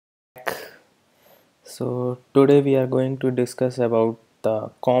So today we are going to discuss about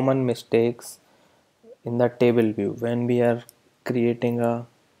the common mistakes in the table view when we are creating a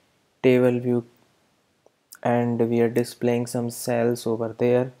table view and we are displaying some cells over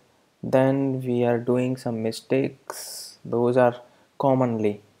there, then we are doing some mistakes. Those are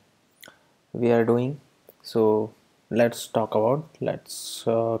commonly we are doing. So let's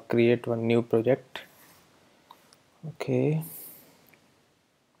create one new project. Okay,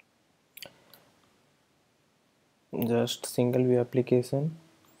 just single view application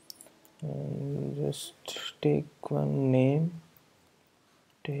and just take one name,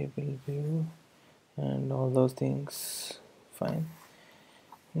 table view, and all those things. Fine,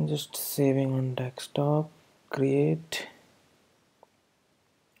 just saving on desktop, create.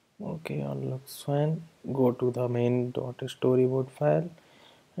 Okay, all looks fine. Go to the main.storyboard file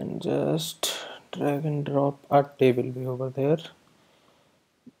and just drag and drop a table view over there.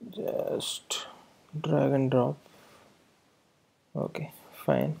 Just drag and drop. Okay,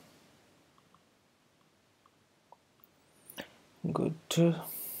 fine, good.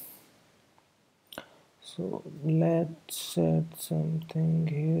 So let's add something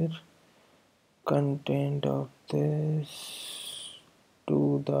here. Content of this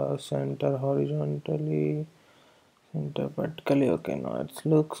to the center horizontally, center vertically. Okay, now it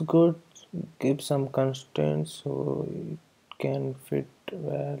looks good. Give some constraints so it can fit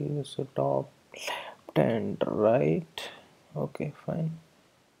well. So top, left and right. Okay, fine.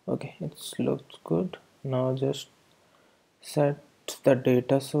 Okay, it looks good. Now just set the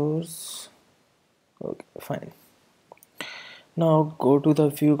data source. Okay, fine. Now go to the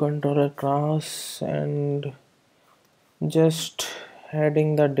view controller class and just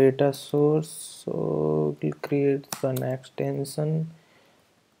adding the data source. So we'll create an extension.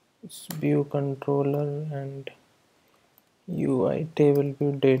 It's view controller and UI table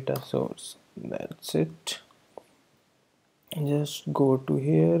view data source. That's it. Just go to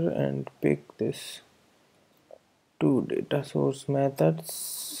here and pick this two data source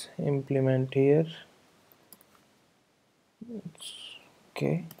methods. Implement here.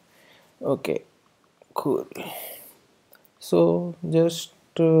 Okay. Okay. Cool. So just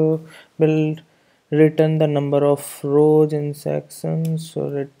will return the number of rows in sections, so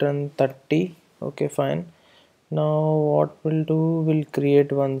return 30. Okay, fine. Now what we'll do, we'll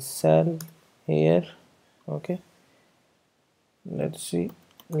create one cell here. Okay, let's see,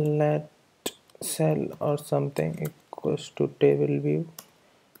 let cell or something equals to table view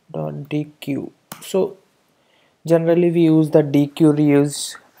dot dq. So generally we use the dq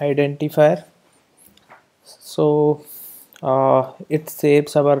reuse identifier, so it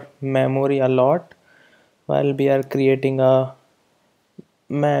saves our memory a lot while we are creating a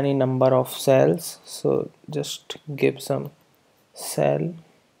many number of cells. So just give some cell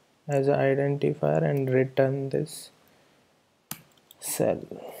as an identifier and return this cell.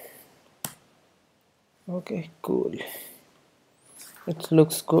 Okay, cool, it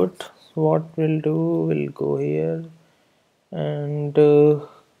looks good. So what we'll do, we'll go here and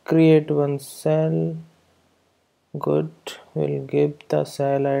create one cell. Good, we'll give the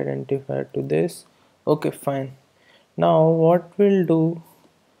cell identifier to this. Okay, fine. Now what we'll do,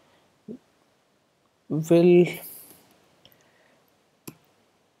 we'll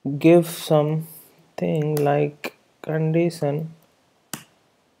give something like condition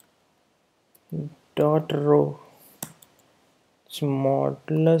dot row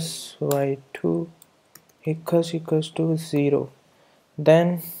modulus y2 equals to 0.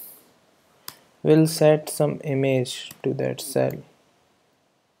 Then we'll set some image to that cell.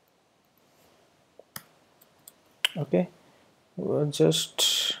 Okay,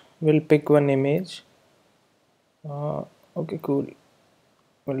 we'll pick one image. Okay, cool,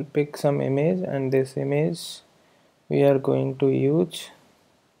 we'll pick some image and this image we are going to use.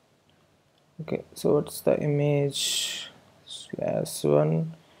 Okay, so what's the image /1,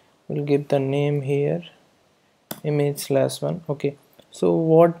 we'll give the name here, image /1. Okay, so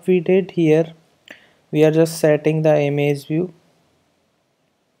what we did here, we are just setting the image view.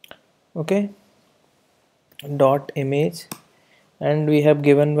 Okay, dot image, and we have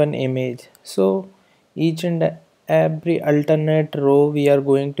given one image. So each and every alternate row we are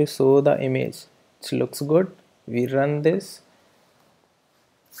going to show the image. It looks good. We run this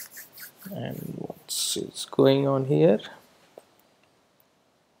and what's going on here.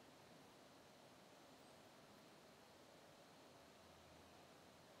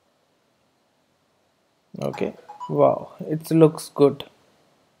 Okay, wow, it looks good.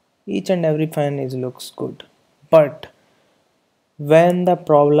 Each and every fan is looks good, but when the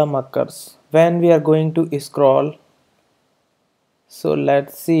problem occurs, when we are going to scroll, so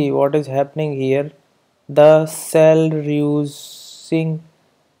let's see what is happening here. the cell reusability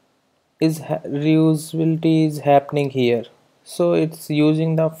is happening here. So it's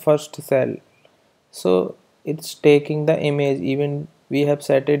using the first cell, so it's taking the image. Even we have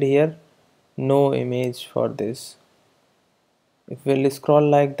set it here no image for this. If we'll scroll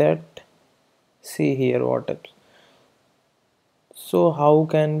like that, see here what it. So how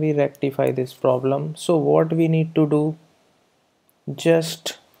can we rectify this problem? So what we need to do,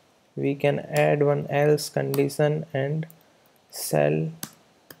 just we can add one else condition and cell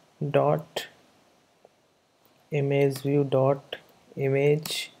dot image view dot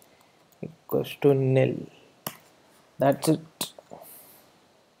image equals to nil. That's it.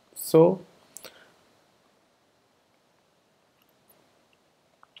 So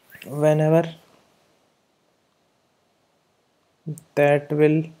whenever that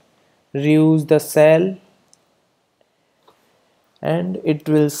will reuse the cell, and it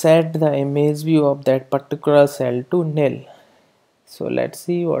will set the image view of that particular cell to nil. So let's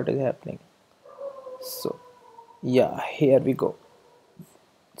see what is happening. So yeah, here we go.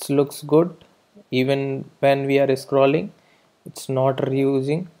 It looks good. Even when we are scrolling, it's not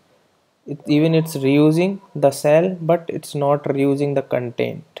reusing it. Even it's reusing the cell, but it's not reusing the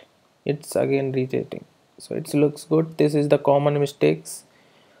content. It's again retating. So it looks good. This is the common mistakes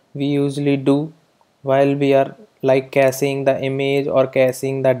we usually do while we are like caching the image or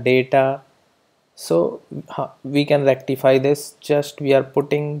caching the data. So we can rectify this. Just we are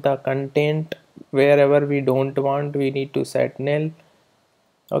putting the content wherever we don't want, we need to set nil.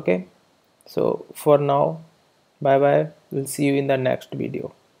 Okay, so for now, bye bye, we'll see you in the next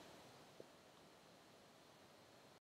video.